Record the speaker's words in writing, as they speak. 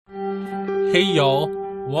Hey y'all,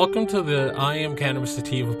 welcome to the I Am Cannabis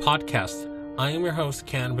Sativa podcast. I am your host,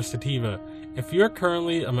 Cannabis Sativa. If you're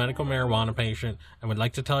currently a medical marijuana patient and would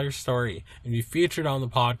like to tell your story and be featured on the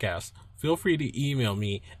podcast, feel free to email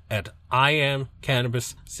me at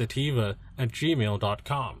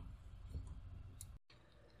iamcannabissativa@gmail.com.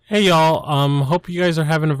 Hey y'all, hope you guys are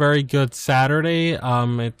having a very good Saturday.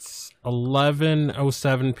 It's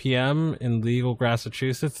 11:07 p.m. in legal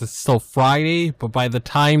Massachusetts. It's still Friday, but by the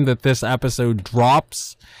time that this episode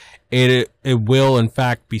drops, it will in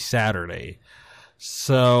fact be Saturday.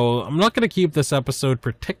 So I'm not going to keep this episode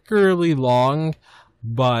particularly long,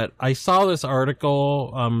 but I saw this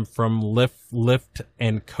article from Lift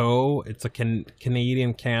 & Co. It's a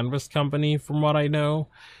Canadian cannabis company from what I know,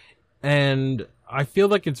 and I feel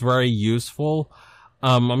like it's very useful.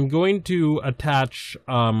 I'm going to attach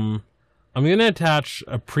a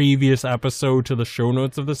previous episode to the show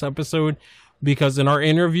notes of this episode, because in our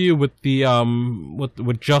interview with the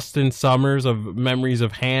with Justin Summers of Memories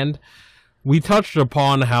of Hand, we touched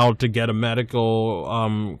upon how to get a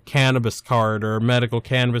medical cannabis card or medical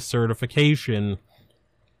cannabis certification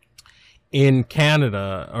in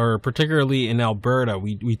Canada, or particularly in Alberta.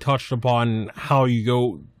 We touched upon how you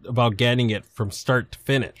go about getting it from start to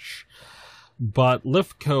finish. But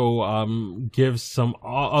Liftco gives some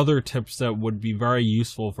other tips that would be very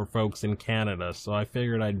useful for folks in Canada, so I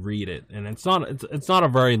figured I'd read it. And it's not a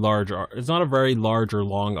very large or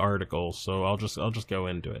long article, so I'll just go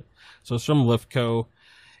into it. So it's from Liftco.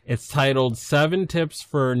 It's titled 7 Tips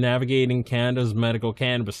for Navigating Canada's Medical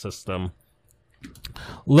Cannabis System.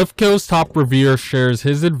 Liftco's top reviewer shares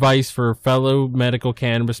his advice for fellow medical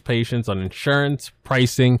cannabis patients on insurance,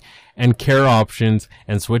 pricing, and care options,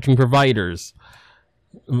 and switching providers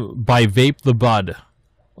by Vape the Bud.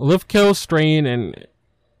 Liftco strain and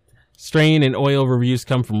oil reviews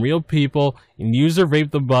come from real people, and user Vape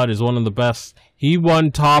the Bud is one of the best. He won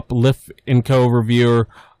top Lift & Co. reviewer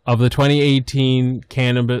of the 2018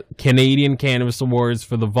 Canadian Cannabis Awards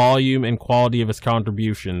for the volume and quality of his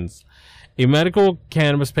contributions. A medical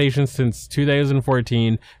cannabis patient since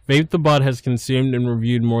 2014, Vape the Bud has consumed and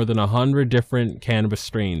reviewed more than 100 different cannabis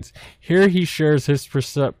strains. Here he shares his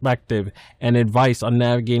perspective and advice on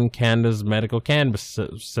navigating Canada's medical cannabis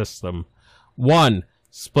system. 1.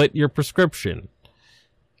 Split your prescription.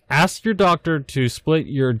 Ask your doctor to split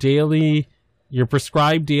your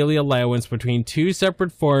prescribed daily allowance between 2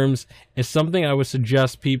 separate forms is something I would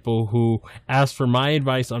suggest people who ask for my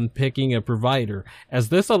advice on picking a provider, as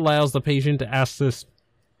this allows the patient to ask this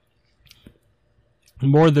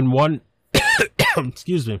more than one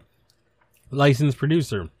licensed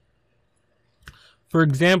producer. For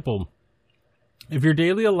example, if your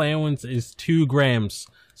daily allowance is 2 grams,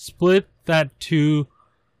 split that 2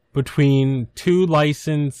 between 2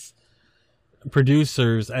 licensed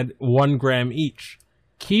producers at 1 gram each.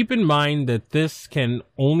 Keep in mind that this can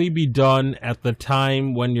only be done at the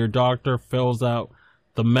time when your doctor fills out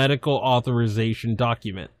the medical authorization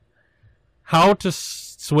document. How to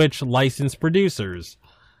switch licensed producers.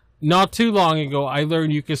 Not too long ago, I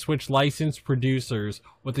learned you can switch licensed producers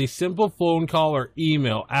with a simple phone call or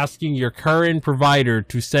email asking your current provider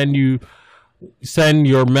to send your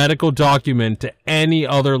medical document to any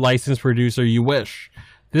other licensed producer you wish.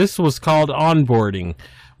 This was called onboarding.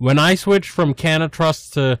 When I switched from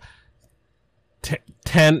CannaTrust to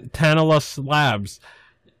Tantalus Labs,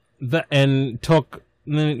 it took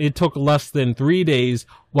less than 3 days,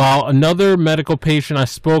 while another medical patient I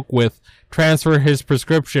spoke with transferred his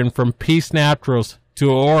prescription from Peace Naturals to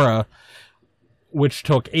Aura, which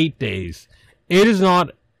took 8 days.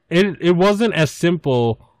 It wasn't as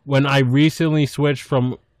simple when I recently switched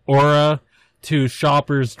from Aura to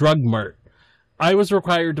Shoppers Drug Mart. I was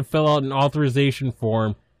required to fill out an authorization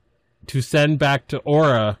form to send back to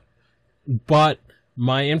Aura, but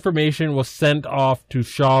my information was sent off to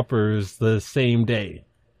Shoppers the same day.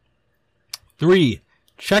 3.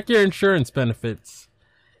 Check your insurance benefits.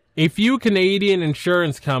 A few Canadian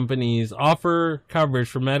insurance companies offer coverage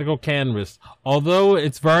for medical cannabis, although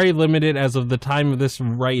it's very limited as of the time of this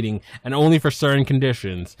writing and only for certain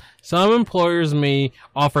conditions. Some employers may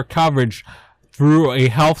offer coverage through a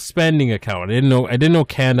health spending account. I didn't know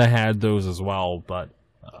Canada had those as well, but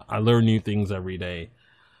I learn new things every day.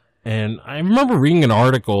 And I remember reading an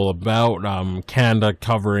article about Canada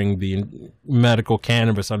covering the medical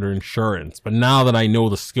cannabis under insurance. But now that I know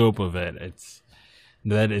the scope of it, it's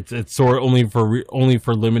sort of only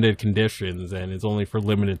for limited conditions, and it's only for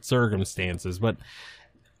limited circumstances. But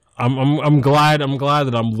I'm glad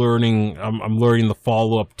that I'm learning the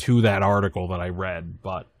follow up to that article that I read.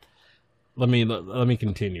 But let me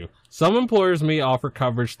continue. Some employers may offer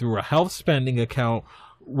coverage through a health spending account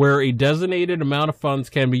where a designated amount of funds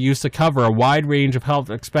can be used to cover a wide range of health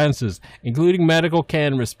expenses, including medical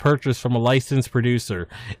cannabis purchased from a licensed producer.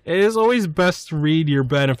 It is always best to read your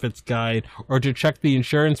benefits guide or to check the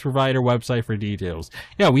insurance provider website for details.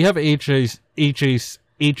 Yeah, we have HSAs,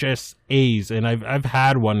 and I've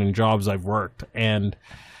had one in jobs I've worked, and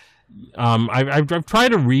I've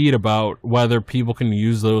tried to read about whether people can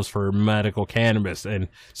use those for medical cannabis, and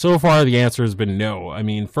so far the answer has been no. I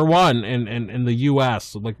mean, for one, in the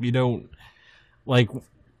U.S., like, we don't, like,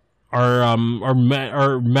 our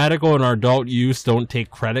medical and our adult use don't take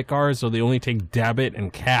credit cards, so they only take debit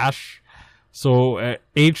and cash. So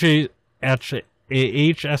HSA,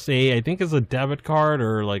 I think, is a debit card,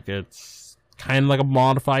 or like it's kind of like a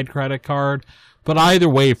modified credit card. But either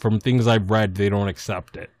way, from things I've read, they don't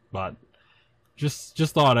accept it. But just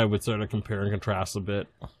thought I would sort of compare and contrast a bit.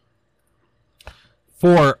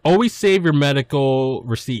 4. Always save your medical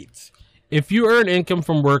receipts. If you earn income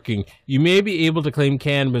from working, you may be able to claim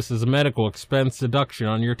cannabis as a medical expense deduction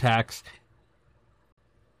on your tax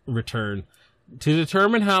return. To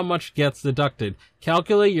determine how much gets deducted,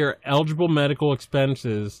 calculate your eligible medical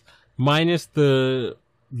expenses minus the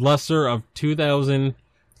lesser of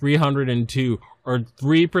 $2,302, or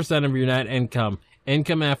 3% of your net income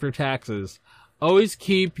after taxes. Always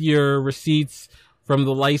keep your receipts from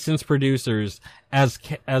the licensed producers, as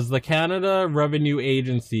the Canada Revenue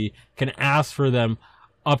Agency can ask for them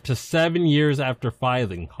up to 7 years after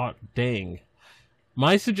filing. Hot dang.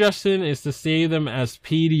 My suggestion is to save them as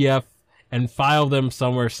PDF and file them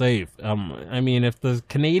somewhere safe. I mean, if the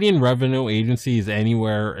Canadian Revenue Agency is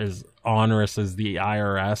anywhere as onerous as the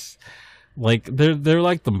IRS, like, they're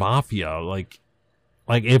like the mafia. Like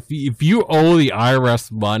if you owe the IRS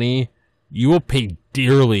money, you will pay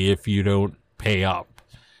dearly if you don't pay up.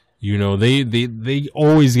 You know, they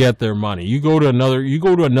always get their money. You go to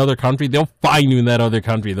another country, they'll find you in that other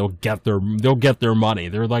country. They'll get their money.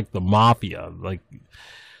 They're like the mafia. Like,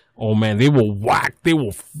 oh man, they will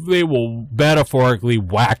metaphorically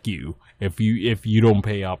whack you if you don't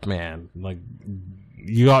pay up, man. Like,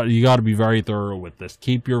 you got to be very thorough with this.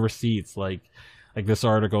 Keep your receipts, like this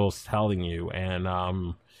article is telling you.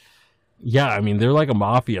 And yeah, I mean, they're like a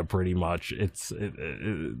mafia pretty much.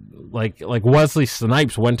 Like Wesley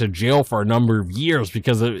Snipes went to jail for a number of years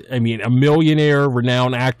because I mean, a millionaire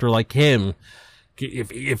renowned actor like him,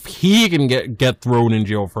 if he can get thrown in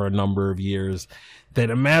jail for a number of years,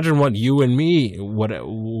 then imagine what would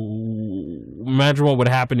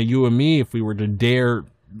happen to you and me if we were to dare,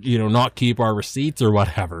 you know, not keep our receipts or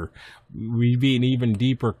whatever. We'd be in even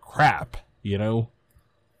deeper crap, you know.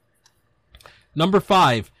 Number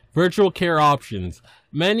 5, virtual care options.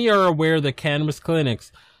 Many are aware that cannabis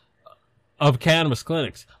clinics, but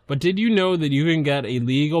did you know that you can get a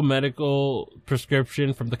legal medical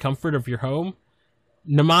prescription from the comfort of your home?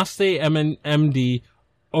 Namaste MD,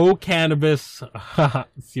 O Cannabis,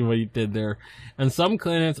 see what you did there. And some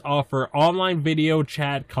clinics offer online video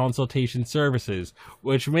chat consultation services,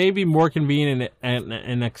 which may be more convenient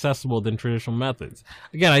and accessible than traditional methods.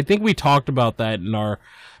 Again, I think we talked about that in our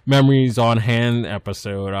Memories on Hand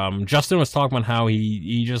episode. Justin was talking about how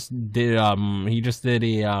he just did a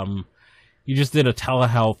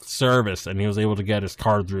telehealth service, and he was able to get his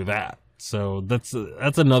card through that. So that's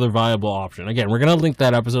another viable option. Again, we're going to link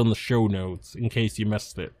that episode in the show notes in case you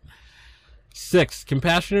missed it. 6.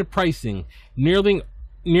 Compassionate pricing. Nearly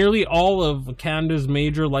all of Canada's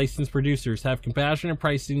major licensed producers have compassionate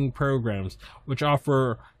pricing programs, which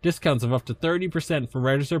offer discounts of up to 30% for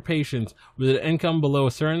registered patients with an income below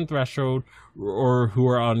a certain threshold or who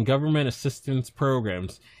are on government assistance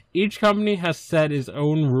programs. Each company has its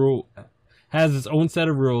own set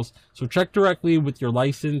of rules, so check directly with your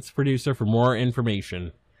licensed producer for more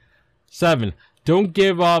information. 7. Don't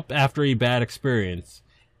give up after a bad experience.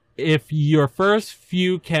 If your first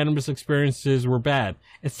few cannabis experiences were bad,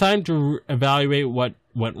 it's time to evaluate what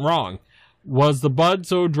went wrong. Was the bud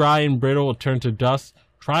so dry and brittle it turned to dust?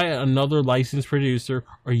 Try another licensed producer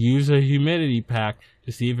or use a humidity pack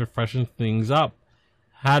to see if it freshens things up.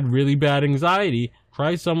 Had really bad anxiety?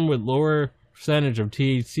 Try some with lower percentage of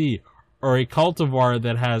THC, or a cultivar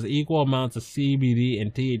that has equal amounts of CBD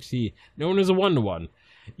and THC, known as a 1-to-1.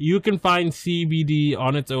 You can find CBD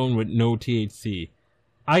on its own with no THC.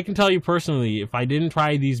 I can tell you personally, if I didn't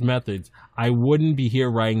try these methods, I wouldn't be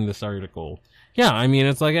here writing this article. Yeah, I mean,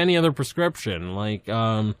 it's like any other prescription. Like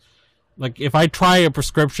if I try a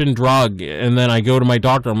prescription drug and then I go to my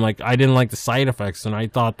doctor, I'm like, I didn't like the side effects and I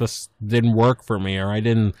thought this didn't work for me, or I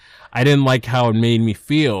didn't like how it made me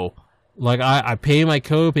feel. Like, I pay my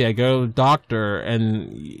copay, I go to the doctor,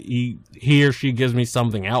 and he or she gives me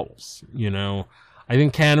something else, you know. I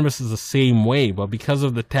think cannabis is the same way, but because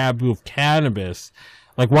of the taboo of cannabis,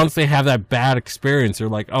 like once they have that bad experience, they're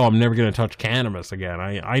like, oh, I'm never going to touch cannabis again.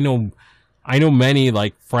 I know many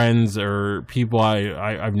like friends or people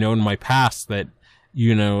I've known in my past that,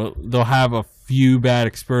 you know, they'll have a few bad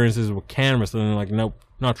experiences with cannabis and they're like, nope,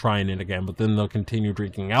 not trying it again, but then they'll continue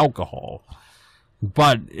drinking alcohol.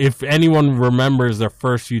 But if anyone remembers their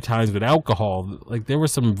first few times with alcohol, like there were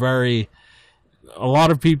a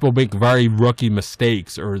lot of people make very rookie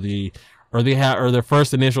mistakes, or their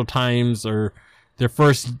first initial times, or their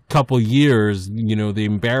first couple years, you know, they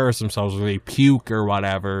embarrass themselves or they puke or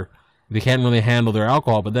whatever. They can't really handle their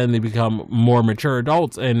alcohol, but then they become more mature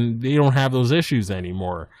adults and they don't have those issues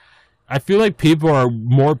anymore. I feel like people are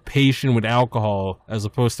more patient with alcohol as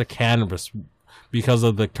opposed to cannabis because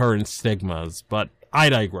of the current stigmas, but I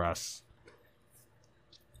digress.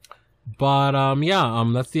 But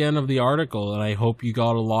that's the end of the article, and I hope you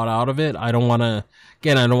got a lot out of it. I don't want to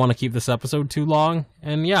keep this episode too long,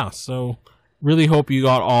 and yeah, so really hope you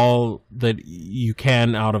got all that you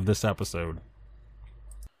can out of this episode.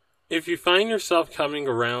 If you find yourself coming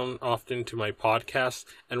around often to my podcast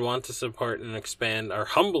and want to support and expand our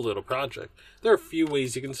humble little project, there are a few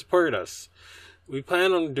ways you can support us. We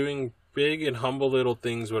plan on doing big and humble little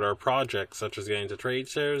things with our project, such as getting to trade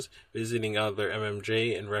shows, visiting other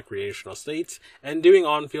MMJ and recreational states, and doing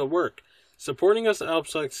on-field work. Supporting us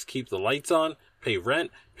helps us keep the lights on, pay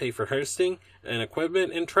rent, pay for hosting and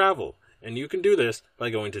equipment, and travel. And you can do this by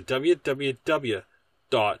going to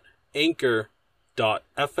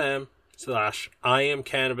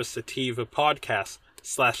www.anchor.fm/IamCannabisSativa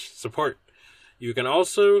podcast/support. You can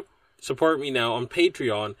also support me now on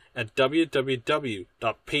Patreon at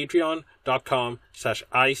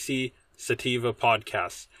www.patreon.com/ICSativa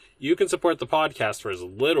podcast. You can support the podcast for as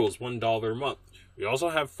little as $1 a month. We also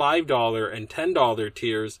have $5 and $10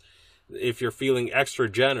 tiers if you're feeling extra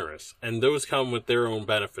generous, and those come with their own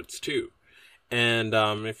benefits too. And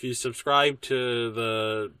if you subscribe to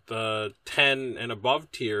the 10 and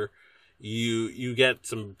above tier, you get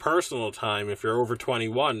some personal time if you're over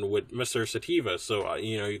 21 with Mr. Sativa. So,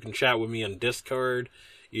 you can chat with me on Discord.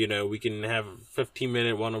 We can have a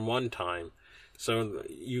 15-minute one-on-one time. So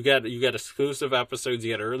you get exclusive episodes,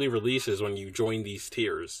 you get early releases when you join these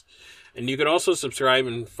tiers. And you can also subscribe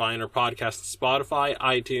and find our podcast on Spotify,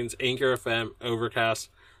 iTunes, Anchor FM, Overcast,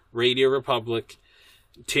 Radio Republic,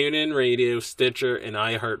 TuneIn Radio, Stitcher, and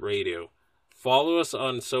iHeartRadio. Follow us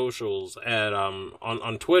on socials at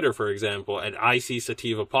on Twitter, for example, at IC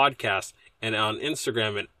Sativa Podcast, and on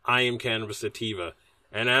Instagram at I Am Cannabis Sativa.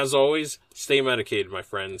 And as always, stay medicated, my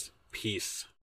friends. Peace.